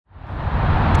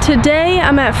Today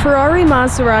I'm at Ferrari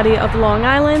Maserati of Long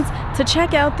Island to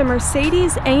check out the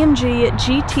Mercedes-AMG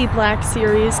GT Black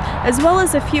Series as well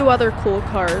as a few other cool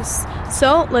cars.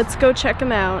 So let's go check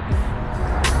them out.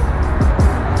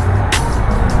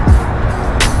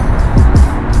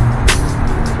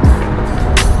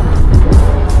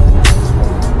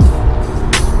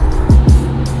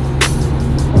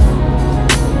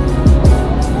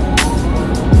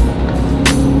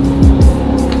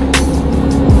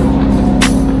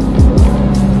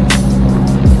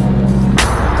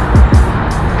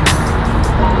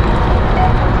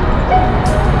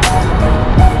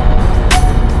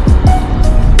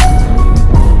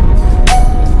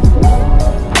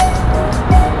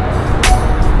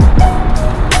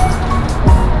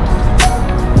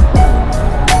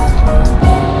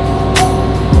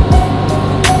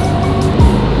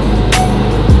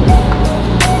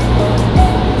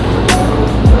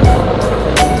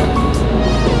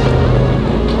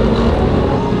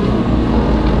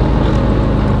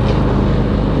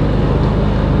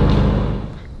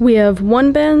 We have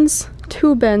 1 Benz,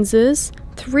 2 Benzes,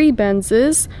 3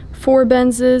 Benzes, 4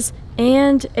 Benzes,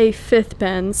 and a 5th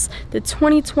Benz, the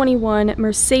 2021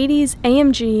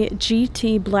 Mercedes-AMG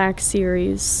GT Black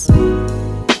Series.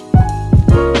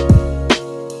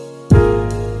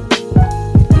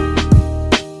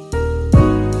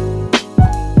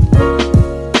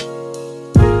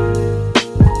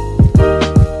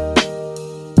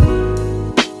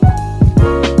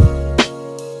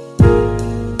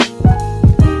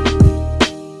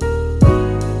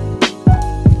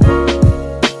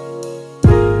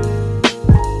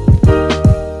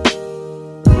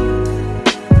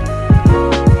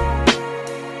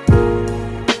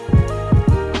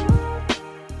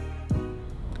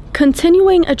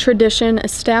 Continuing a tradition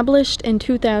established in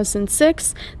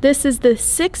 2006, this is the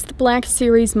 6th Black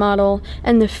Series model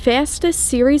and the fastest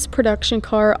series production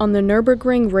car on the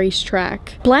Nürburgring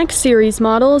racetrack. Black Series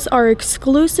models are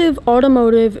exclusive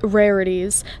automotive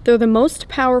rarities. They're the most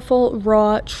powerful,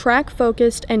 raw,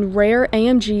 track-focused, and rare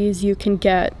AMGs you can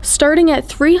get. Starting at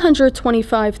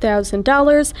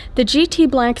 $325,000, the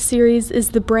GT Black Series is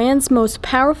the brand's most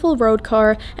powerful road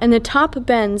car and the top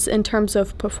Benz in terms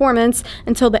of performance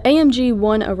until the AMG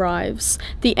 1 arrives.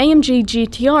 The AMG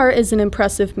GTR is an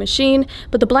impressive machine,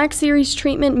 but the Black Series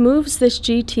treatment moves this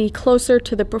GT closer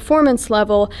to the performance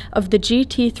level of the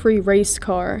GT3 race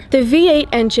car. The V8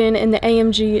 engine in the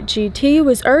AMG GT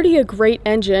was already a great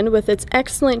engine with its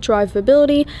excellent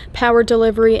drivability, power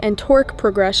delivery, and torque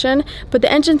progression, but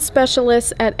the engine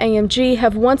specialists at AMG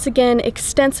have once again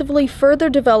extensively further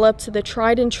developed the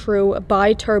tried and true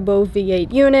bi-turbo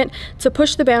V8 unit to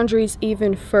push the boundaries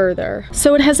even further.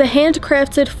 So it has a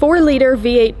handcrafted 4-liter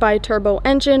V8 bi-turbo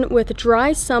engine with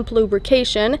dry sump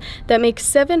lubrication that makes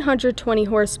 720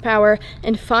 horsepower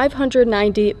and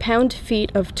 590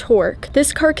 pound-feet of torque.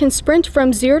 This car can sprint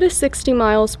from 0 to 60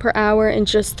 miles per hour in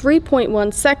just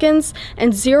 3.1 seconds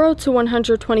and 0 to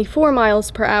 124 miles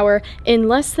per hour in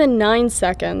less than 9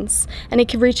 seconds, and it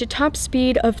can reach a top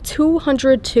speed of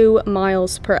 202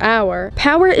 miles per hour.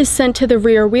 Power is sent to the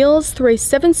rear wheels through a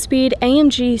 7-speed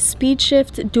AMG speed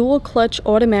shift dual clutch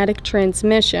automatic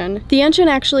transmission. The engine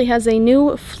actually has a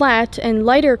new flat and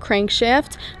lighter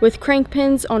crankshaft with crank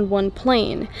pins on one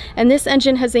plane, and this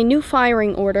engine has a new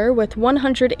firing order with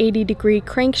 180-degree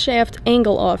crankshaft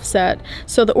angle offset.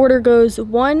 So the order goes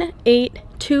 1, 8,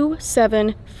 2,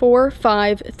 7, 4,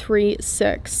 5, 3,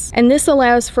 6. And this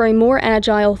allows for a more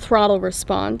agile throttle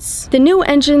response. The new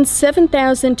engine's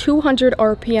 7,200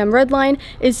 RPM redline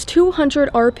is 200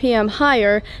 RPM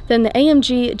higher than the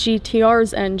AMG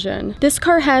GTR's engine. This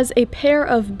car has a pair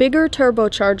of bigger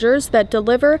turbochargers that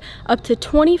deliver up to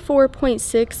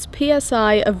 24.6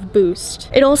 psi of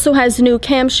boost. It also has new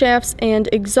camshafts and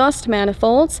exhaust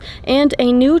manifolds and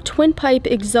a new twin-pipe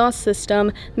exhaust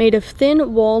system made of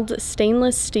thin-walled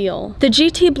stainless steel. The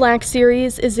GT Black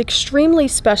Series is extremely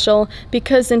special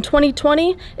because in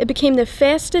 2020 it became the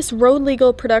fastest road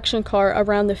legal production car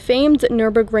around the famed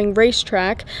Nürburgring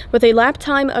racetrack with a lap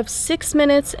time of 6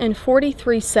 minutes and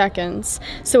 43 seconds.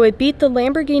 So it beat the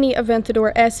Lamborghini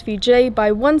Aventador SVJ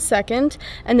by 1 second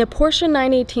and the Porsche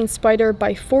 918 Spyder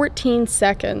by 14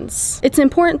 seconds. It's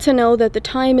important to know that the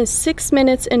time is 6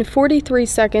 minutes and 43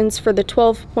 seconds for the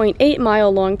 12.8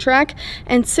 mile long track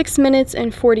and 6 minutes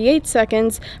and 48 seconds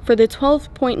for the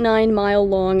 12.9 mile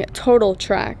long total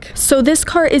track. So this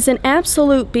car is an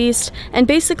absolute beast and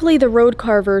basically the road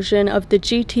car version of the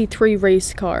GT3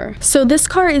 race car. So this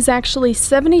car is actually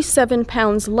 77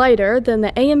 pounds lighter than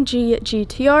the AMG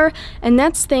GTR, and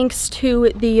that's thanks to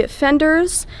the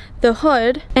fenders, the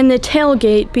hood, and the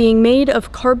tailgate being made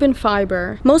of carbon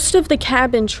fiber. Most of the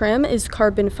cabin trim is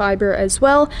carbon fiber as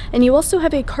well, and you also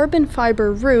have a carbon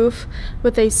fiber roof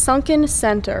with a sunken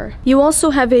center. You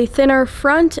also have a thinner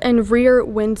front and rear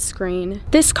windscreen.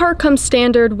 This car comes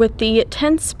standard with the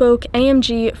 10-spoke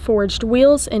AMG forged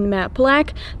wheels in matte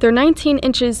black. They're 19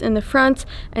 inches in the front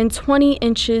and 20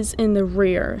 inches in the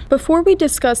rear. Before we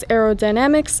discuss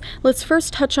aerodynamics, let's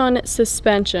first touch on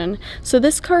suspension. So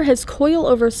this car has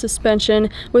coil-over suspension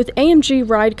with AMG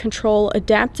Ride Control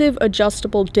adaptive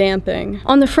adjustable damping.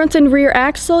 On the front and rear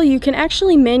axle, you can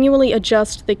actually manually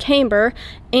adjust the camber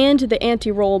and the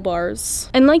anti-roll bars.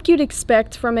 And like you'd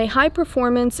expect from a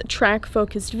high-performance,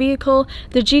 track-focused vehicle,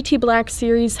 the GT Black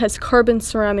Series has carbon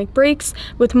ceramic brakes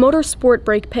with motorsport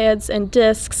brake pads and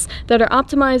discs that are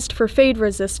optimized for fade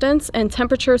resistance and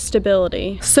temperature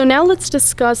stability. So now let's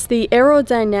discuss the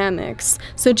aerodynamics.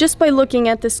 So just by looking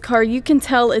at this car, you can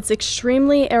tell it's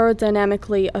extremely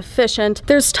aerodynamically efficient.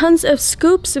 There's tons of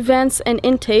scoops, vents, and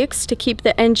intakes to keep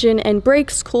the engine and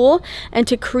brakes cool and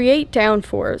to create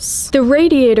downforce. The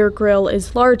radiator grille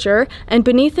is larger, and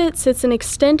beneath it sits an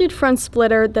extended front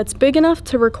splitter that's big enough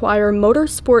to require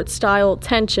motorsport style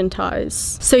tension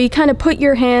ties. So you kind of put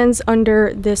your hands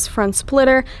under this front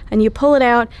splitter and you pull it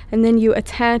out, and then you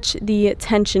attach the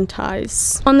tension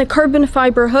ties. On the carbon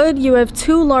fiber hood, you have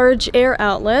two large air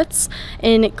outlets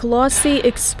in glossy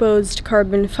exposed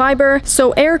carbon fiber,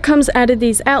 so air comes out of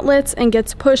these outlets and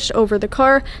gets pushed over the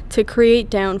car to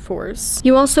create downforce.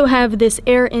 You also have this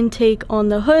air intake on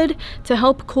the hood to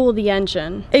help cool the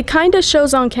engine. It kind of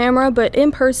shows on camera, but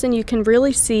in person you can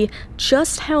really see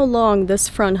just how long this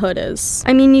front hood is.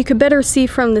 I mean, you could better see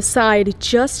from the side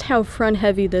just how front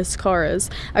heavy this car is.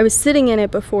 I was sitting in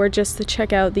it before just to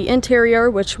check out the interior,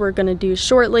 which we're gonna do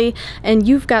shortly, and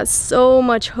you've got so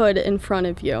much hood in front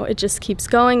of you. It just keeps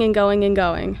going and going and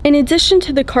going. In addition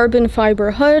to the carbon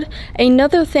fiber hood,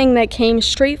 another thing that came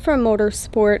straight from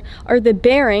motorsport are the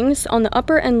bearings on the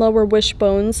upper and lower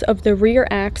wishbones of the rear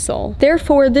axle.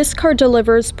 Therefore, this car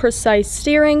delivers precise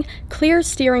steering, clear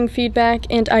steering feedback,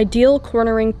 and ideal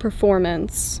cornering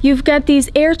performance. You've got these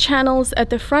air channels at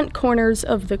the front corners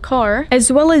of the car,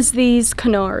 as well as these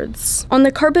canards. On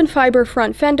the carbon fiber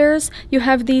front fenders, you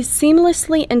have these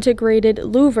seamlessly integrated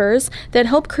louvers that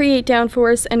help create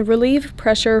downforce and relieve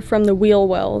pressure from the wheel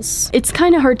wells. It's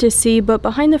kind of hard to see, but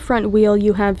behind the front wheel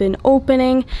you have an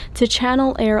opening to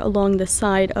channel air along the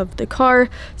side of the car,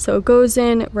 so it goes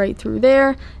in right through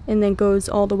there and then goes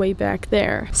all the way back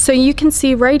there. So you can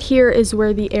see right here is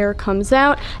where the air comes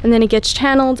out, and then it gets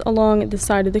channeled along the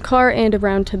side of the car and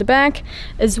around to the back,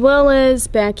 as well as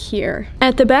back here.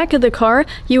 At the back of the car,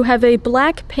 you have a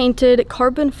black painted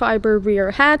carbon fiber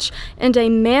rear hatch and a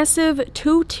massive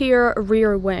two-tier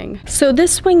rear wing. So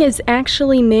this wing is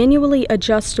actually manually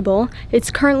adjustable.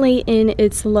 It's currently in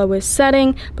its lowest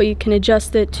setting, but you can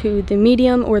adjust it to the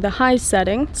medium or the high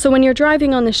setting. So when you're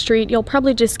driving on the street, you'll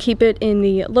probably just keep it in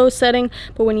the low setting,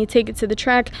 but when you take it to the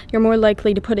track, you're more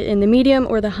likely to put it in the medium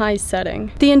or the high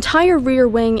setting. The entire rear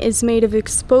wing is made of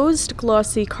exposed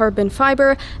glossy carbon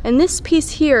fiber, and this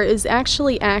piece here is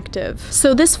actually active.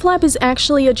 So this flap is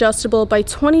actually adjustable by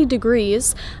 20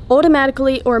 degrees,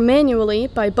 automatically or manually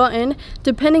by button,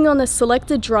 depending on the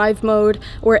selected drive mode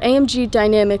or AMG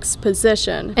Dynamics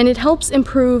position, and it helps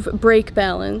improve brake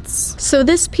balance. So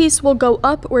this piece will go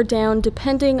up or down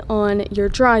depending on your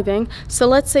driving. So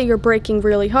let's say you're braking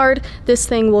really hard, this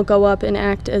thing will go up and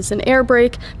act as an air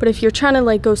brake, but if you're trying to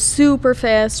like go super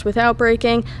fast without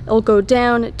braking, it'll go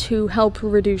down to help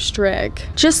reduce drag.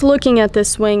 Just looking at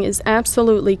this wing is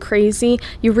absolutely crazy.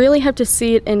 You really have to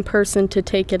see it in person to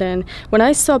take it in. When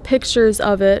I saw pictures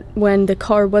of it when the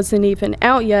car wasn't even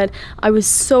out yet, I was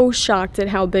so shocked at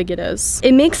how big it is.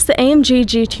 It makes the AMG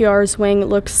GTR's wing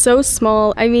look so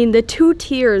small. I mean, the two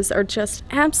tiers are just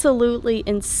absolutely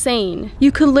insane.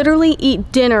 You could literally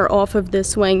eat dinner off of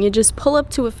this wing. You just pull up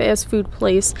to a fast food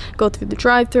place, go through the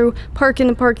drive-thru, park in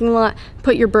the parking lot,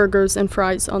 put your burgers and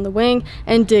fries on the wing,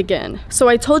 and dig in. So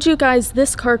I told you guys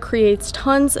this car creates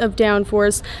tons of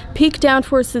downforce. Peak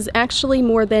downforce is actually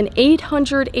more than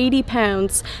 880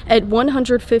 pounds at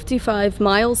 155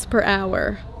 miles per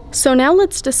hour. So now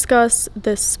let's discuss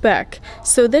the spec.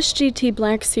 So this GT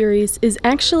Black Series is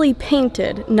actually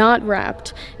painted, not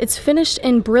wrapped. It's finished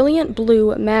in Brilliant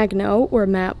Blue Magno, or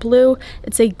matte blue.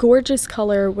 It's a gorgeous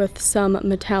color with some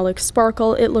metallic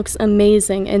sparkle. It looks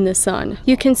amazing in the sun.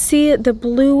 You can see the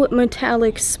blue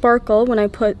metallic sparkle when I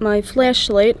put my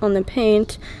flashlight on the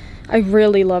paint. I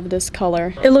really love this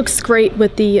color. It looks great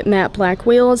with the matte black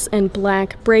wheels and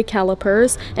black brake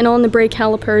calipers, and on the brake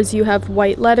calipers you have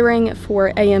white lettering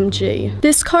for AMG.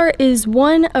 This car is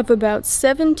one of about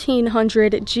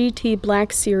 1,700 GT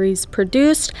Black Series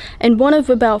produced and one of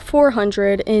about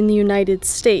 400 in the United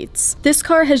States. This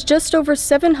car has just over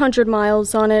 700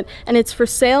 miles on it, and it's for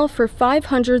sale for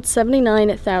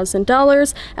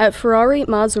 $579,000 at Ferrari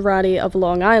Maserati of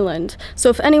Long Island. So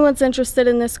if anyone's interested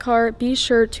in this car, be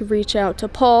sure to reach out to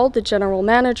Paul, the general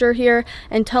manager here,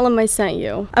 and tell him I sent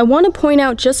you. I want to point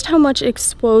out just how much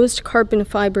exposed carbon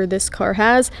fiber this car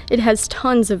has. It has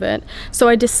tons of it. So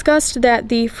I discussed that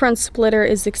the front splitter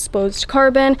is exposed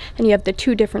carbon, and you have the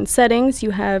two different settings.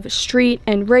 You have street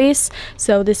and race.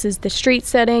 So this is the street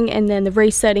setting, and then the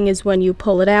race setting is when you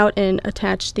pull it out and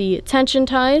attach the tension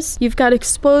ties. You've got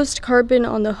exposed carbon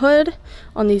on the hood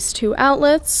on these two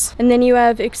outlets, and then you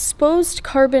have exposed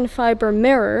carbon fiber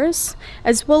mirrors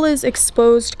as well as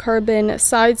exposed carbon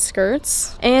side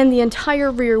skirts, and the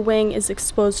entire rear wing is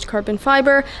exposed carbon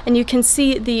fiber, and you can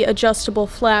see the adjustable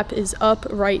flap is up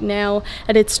right now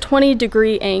at its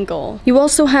 20-degree angle. You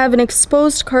also have an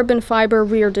exposed carbon fiber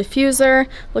rear diffuser.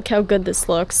 Look how good this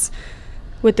looks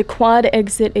with the quad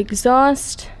exit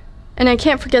exhaust. And I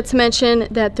can't forget to mention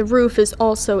that the roof is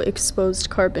also exposed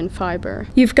carbon fiber.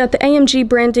 You've got the AMG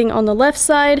branding on the left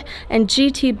side and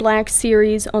GT Black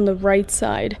Series on the right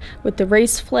side with the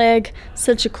race flag.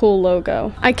 Such a cool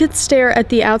logo. I could stare at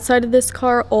the outside of this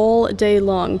car all day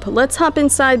long, but let's hop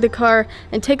inside the car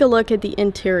and take a look at the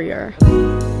interior.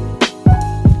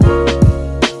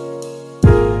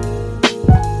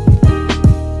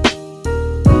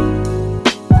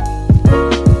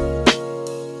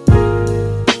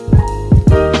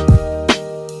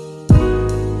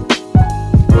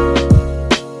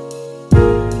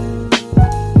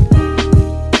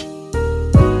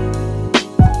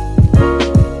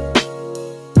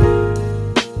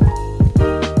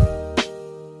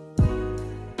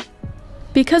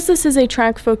 Because this is a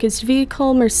track-focused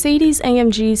vehicle,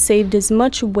 Mercedes-AMG saved as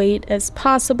much weight as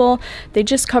possible. They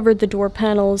just covered the door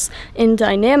panels in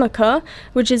Dynamica,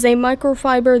 which is a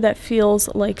microfiber that feels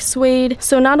like suede.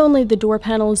 So not only the door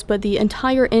panels, but the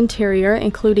entire interior,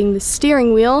 including the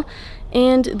steering wheel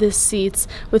and the seats,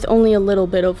 with only a little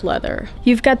bit of leather.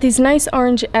 You've got these nice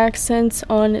orange accents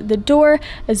on the door,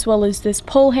 as well as this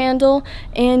pull handle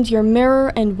and your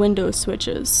mirror and window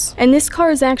switches. And this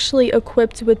car is actually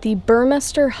equipped with the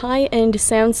Burmester high-end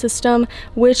sound system,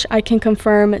 which I can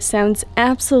confirm sounds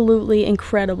absolutely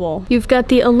incredible. You've got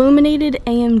the illuminated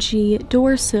AMG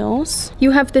door sills.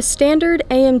 You have the standard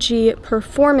AMG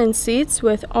performance seats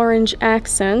with orange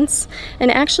accents,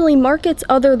 and actually markets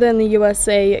other than the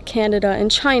USA, Canada,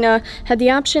 and China had the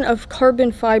option of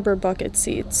carbon fiber bucket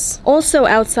seats. Also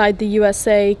outside the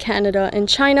USA, Canada, and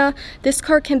China, this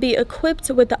car can be equipped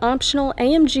with the optional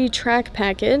AMG track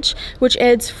package, which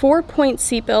adds 4-point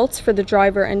seatbelts for the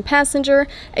driver and passenger,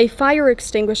 a fire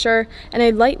extinguisher, and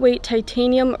a lightweight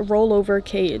titanium rollover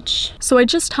cage. So I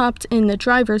just hopped in the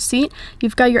driver's seat.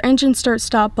 You've got your engine start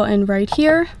stop button right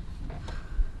here.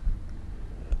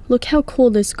 Look how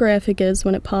cool this graphic is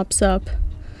when it pops up.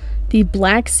 The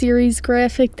Black Series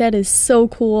graphic, that is so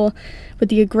cool, with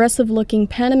the aggressive looking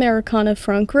Panamericana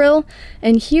front grille.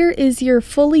 And here is your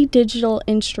fully digital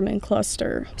instrument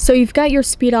cluster. So you've got your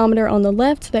speedometer on the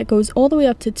left that goes all the way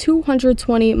up to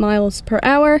 220 miles per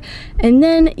hour, and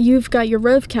then you've got your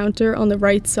rev counter on the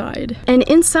right side. And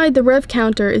inside the rev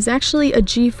counter is actually a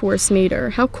G-force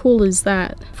meter. How cool is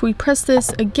that? If we press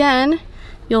this again,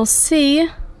 you'll see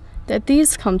that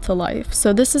these come to life.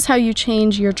 So this is how you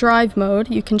change your drive mode.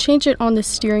 You can change it on the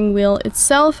steering wheel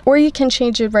itself, or you can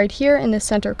change it right here in the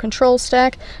center control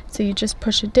stack. So you just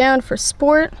push it down for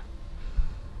sport,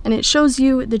 and it shows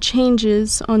you the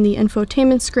changes on the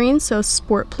infotainment screen. So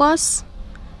Sport Plus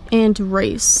and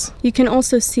Race. You can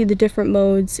also see the different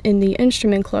modes in the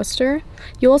instrument cluster.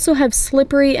 You also have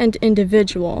slippery and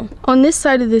individual. On this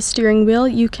side of the steering wheel,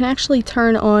 you can actually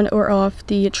turn on or off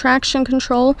the traction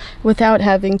control without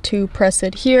having to press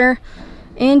it here.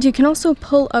 And you can also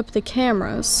pull up the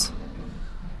cameras.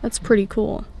 That's pretty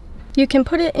cool. You can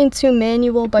put it into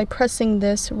manual by pressing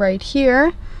this right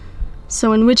here.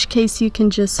 So in which case you can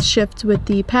just shift with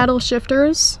the paddle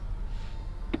shifters.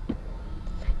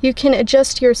 You can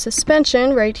adjust your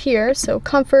suspension right here, so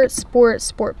Comfort, Sport,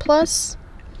 Sport Plus.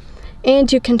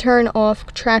 And you can turn off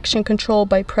traction control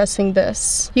by pressing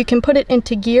this. You can put it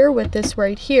into gear with this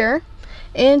right here.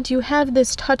 And you have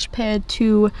this touchpad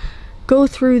to go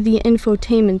through the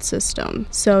infotainment system.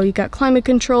 So you got climate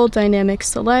control, dynamic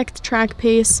select, track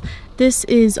pace. This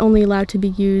is only allowed to be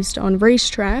used on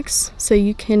racetracks, so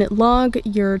you can log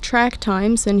your track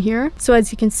times in here. So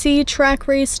as you can see, track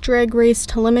race, drag race,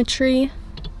 telemetry.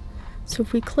 So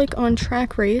if we click on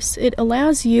track race, it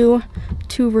allows you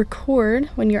to record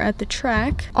when you're at the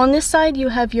track. On this side, you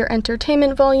have your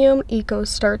entertainment volume, eco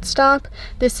start stop.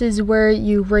 This is where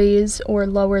you raise or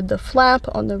lower the flap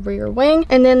on the rear wing.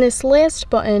 And then this last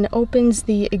button opens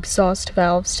the exhaust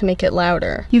valves to make it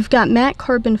louder. You've got matte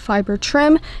carbon fiber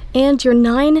trim and your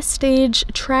 9-stage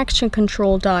traction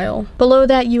control dial. Below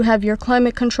that, you have your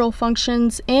climate control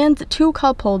functions and 2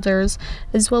 cup holders,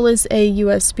 as well as a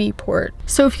USB port.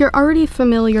 So if you're already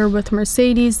familiar with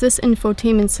Mercedes, this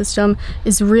infotainment system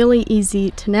is really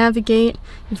easy to navigate.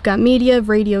 You've got media,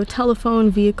 radio, telephone,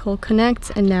 vehicle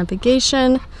connect, and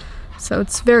navigation. So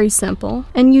it's very simple.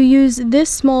 And you use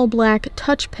this small black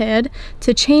touchpad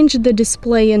to change the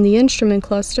display in the instrument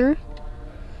cluster.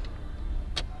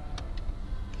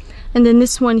 And then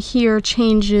this one here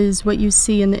changes what you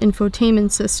see in the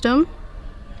infotainment system.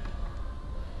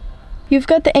 You've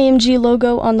got the AMG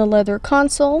logo on the leather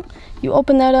console. You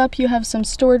open that up, you have some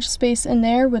storage space in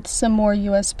there with some more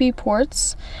USB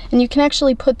ports. And you can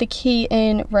actually put the key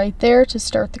in right there to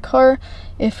start the car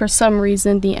if for some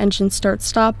reason the engine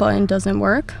start-stop button doesn't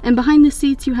work. And behind the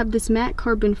seats, you have this matte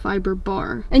carbon fiber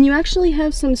bar. And you actually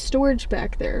have some storage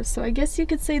back there. So I guess you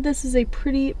could say this is a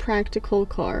pretty practical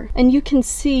car. And you can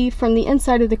see from the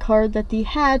inside of the car that the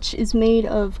hatch is made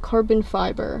of carbon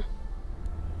fiber.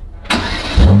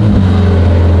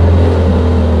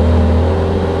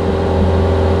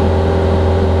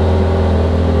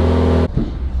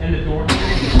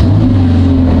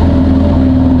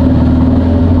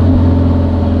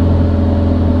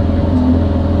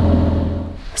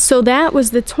 So that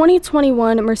was the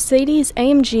 2021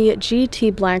 Mercedes-AMG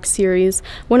GT Black Series,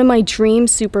 one of my dream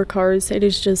supercars. It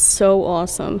is just so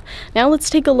awesome. Now let's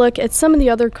take a look at some of the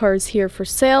other cars here for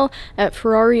sale at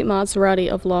Ferrari Maserati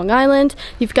of Long Island.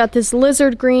 You've got this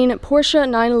lizard green Porsche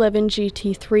 911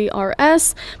 GT3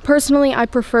 RS. Personally, I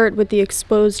prefer it with the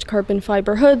exposed carbon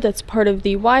fiber hood that's part of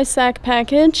the YSAC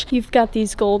package. You've got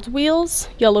these gold wheels,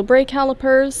 yellow brake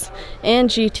calipers, and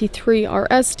GT3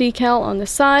 RS decal on the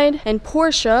side, and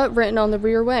Porsche written on the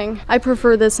rear wing. I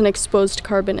prefer this in exposed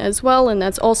carbon as well, and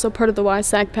that's also part of the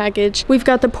YSAC package. We've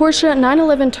got the Porsche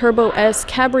 911 Turbo S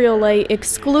Cabriolet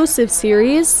Exclusive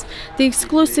Series. The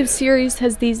Exclusive Series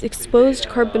has these exposed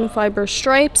carbon fiber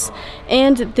stripes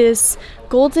and this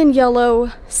golden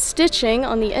yellow stitching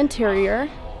on the interior.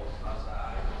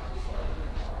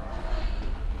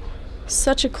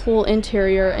 Such a cool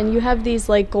interior, and you have these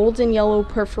like golden yellow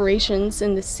perforations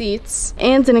in the seats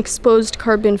and an exposed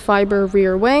carbon fiber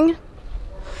rear wing,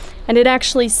 and it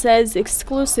actually says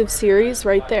Exclusive Series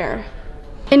right there.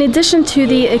 In addition to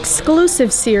the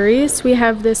Exclusive Series, we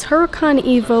have this Huracan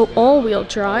Evo all-wheel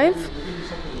drive,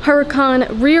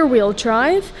 Huracan rear-wheel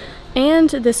drive, and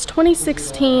this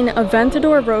 2016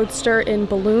 Aventador Roadster in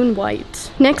balloon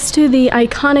white. Next to the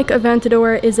iconic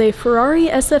Aventador is a Ferrari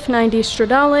SF90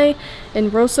 Stradale in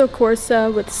Rosso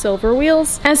Corsa with silver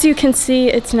wheels. As you can see,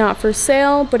 it's not for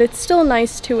sale, but it's still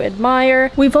nice to admire.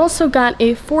 We've also got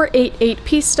a 488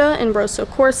 Pista in Rosso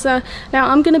Corsa. Now,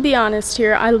 I'm gonna be honest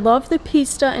here, I love the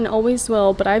Pista and always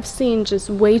will, but I've seen just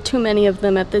way too many of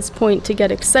them at this point to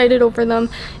get excited over them.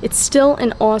 It's still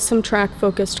an awesome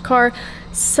track-focused car.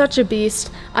 Such a beast.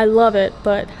 I love it,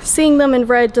 but seeing them in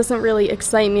red doesn't really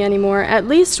excite me anymore, at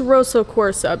least Rosso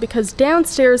Corsa, because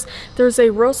downstairs there's a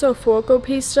Rosso Fuoco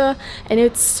Pista, and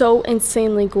it's so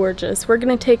insanely gorgeous. We're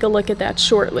going to take a look at that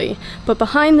shortly. But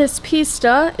behind this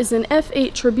Pista is an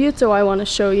F8 Tributo I want to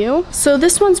show you. So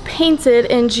this one's painted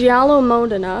in Giallo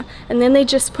Modena, and then they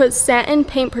just put satin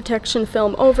paint protection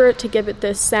film over it to give it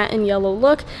this satin yellow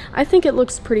look. I think it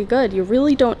looks pretty good. You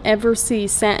really don't ever see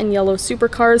satin yellow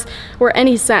supercars, or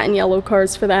any satin yellow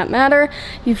cars for that matter.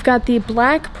 You've got the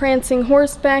black prancing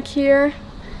horse back here,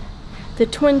 the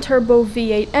twin-turbo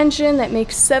V8 engine that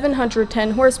makes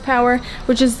 710 horsepower,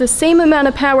 which is the same amount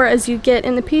of power as you get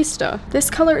in the Pista.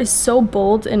 This color is so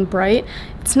bold and bright.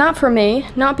 It's not for me,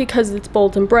 not because it's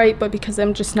bold and bright, but because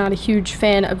I'm just not a huge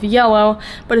fan of yellow,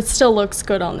 but it still looks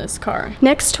good on this car.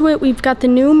 Next to it, we've got the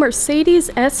new Mercedes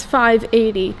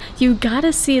S580. You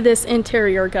gotta see this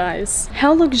interior, guys.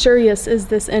 How luxurious is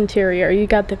this interior? You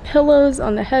got the pillows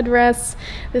on the headrests.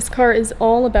 This car is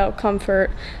all about comfort.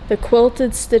 The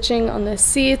quilted stitching on the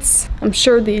seats. I'm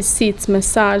sure these seats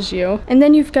massage you. And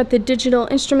then you've got the digital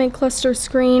instrument cluster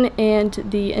screen and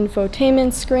the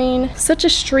infotainment screen. Such a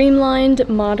streamlined,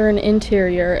 modern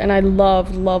interior, and I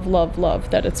love, love, love, love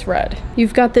that it's red.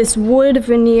 You've got this wood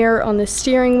veneer on the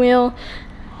steering wheel,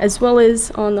 as well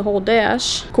as on the whole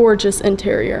dash. Gorgeous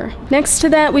interior. Next to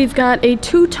that, we've got a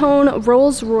two-tone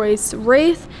Rolls-Royce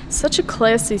Wraith. Such a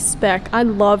classy spec. I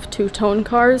love two-tone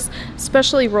cars,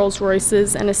 especially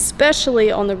Rolls-Royces, and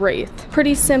especially on the Wraith.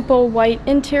 Pretty simple white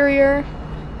interior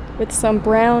with some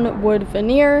brown wood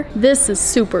veneer. This is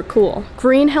super cool.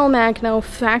 Green Blue Magno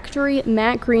factory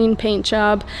matte green paint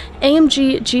job,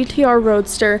 AMG GTR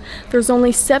Roadster. There's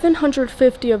only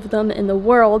 750 of them in the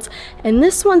world, and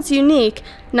this one's unique,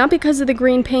 not because of the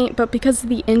green paint, but because of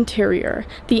the interior.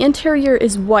 The interior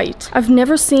is white. I've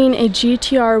never seen a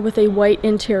GTR with a white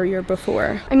interior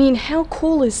before. I mean, how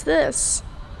cool is this?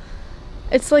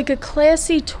 It's like a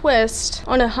classy twist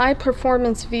on a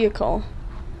high-performance vehicle.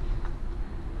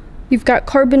 You've got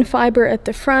carbon fiber at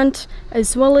the front,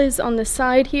 as well as on the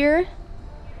side here. It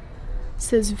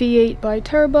says V8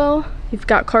 bi-turbo. You've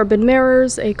got carbon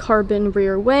mirrors, a carbon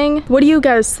rear wing. What do you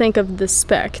guys think of this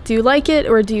spec? Do you like it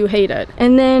or do you hate it?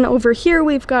 And then over here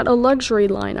we've got a luxury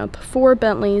lineup, 4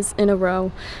 Bentleys in a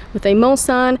row, with a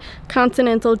Mulsanne,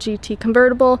 Continental GT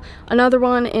convertible, another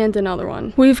one, and another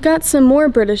one. We've got some more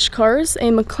British cars, a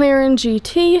McLaren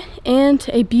GT, and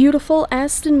a beautiful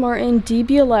Aston Martin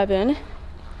DB11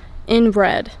 in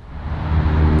red.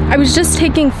 I was just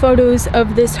taking photos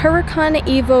of this Huracan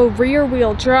Evo rear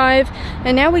wheel drive,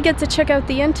 and now we get to check out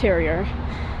the interior.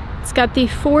 It's got the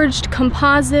forged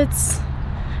composites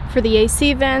for the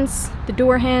AC vents, the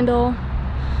door handle,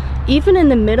 even in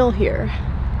the middle here.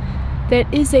 That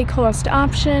is a cost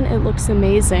option. It looks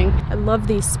amazing. I love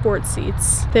these sport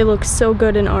seats. They look so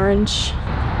good in orange.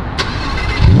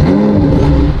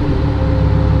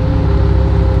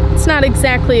 It's not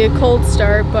exactly a cold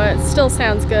start, but still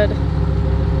sounds good.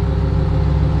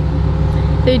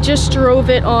 They just drove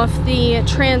it off the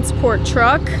transport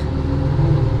truck.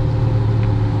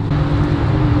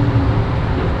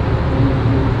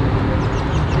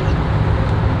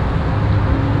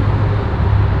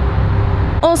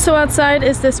 Also outside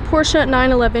is this Porsche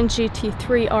 911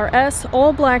 GT3 RS,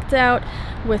 all blacked out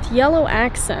with yellow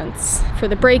accents for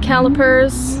the brake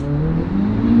calipers.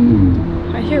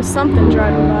 I hear something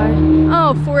driving by.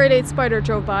 Oh, 488 Spider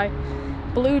drove by.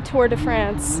 Blue Tour de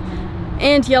France.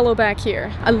 And yellow back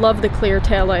here. I love the clear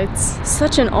taillights.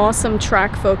 Such an awesome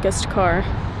track-focused car.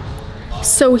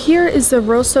 So here is the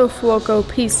Rosso Fuoco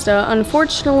Pista.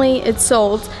 Unfortunately, it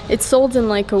sold. It sold in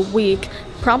like a week.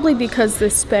 Probably because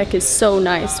this spec is so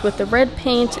nice with the red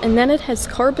paint, and then it has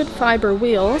carbon fiber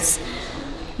wheels,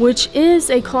 which is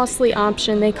a costly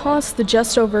option. They cost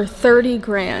just over 30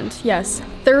 grand. Yes,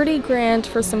 30 grand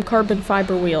for some carbon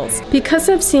fiber wheels. Because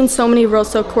I've seen so many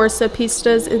Rosso Corsa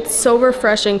Pistas, it's so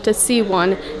refreshing to see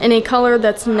one in a color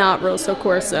that's not Rosso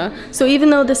Corsa. So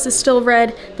even though this is still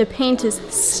red, the paint is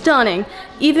stunning.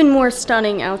 Even more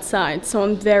stunning outside, so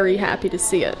I'm very happy to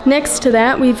see it. Next to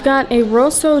that, we've got a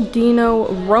Rosso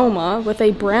Dino Roma with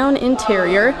a brown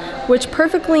interior, which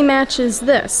perfectly matches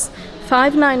this.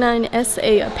 599 SA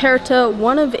Aperta,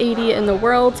 1 of 80 in the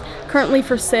world, currently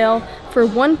for sale for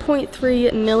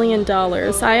 $1.3 million.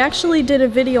 I actually did a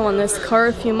video on this car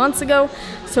a few months ago,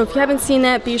 so if you haven't seen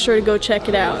that, be sure to go check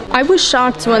it out. I was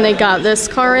shocked when they got this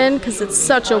car in because it's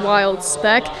such a wild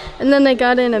spec, and then they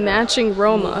got in a matching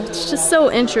Roma. It's just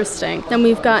so interesting. Then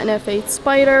we've got an F8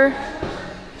 Spider,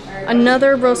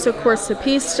 another Rosso Corsa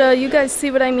Pista. You guys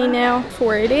see what I mean now?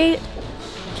 488.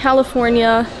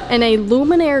 California, and a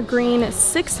Luminaire Green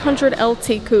 600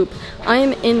 LT Coupe. I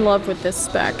am in love with this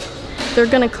spec. They're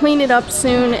gonna clean it up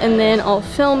soon and then I'll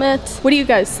film it. What do you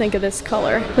guys think of this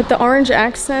color? With the orange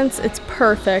accents, it's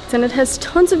perfect, and it has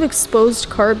tons of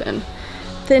exposed carbon.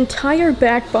 The entire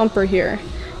back bumper here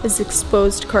is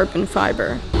exposed carbon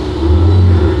fiber.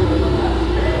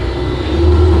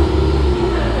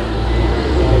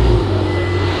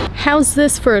 How's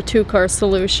this for a two-car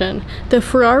solution? The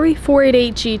Ferrari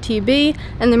 488 GTB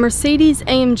and the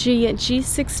Mercedes-AMG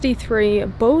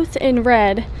G63, both in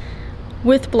red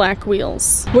with black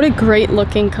wheels. What a great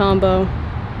looking combo.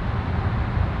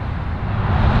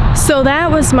 So that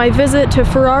was my visit to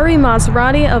Ferrari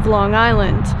Maserati of Long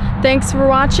Island. Thanks for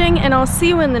watching, and I'll see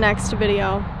you in the next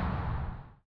video.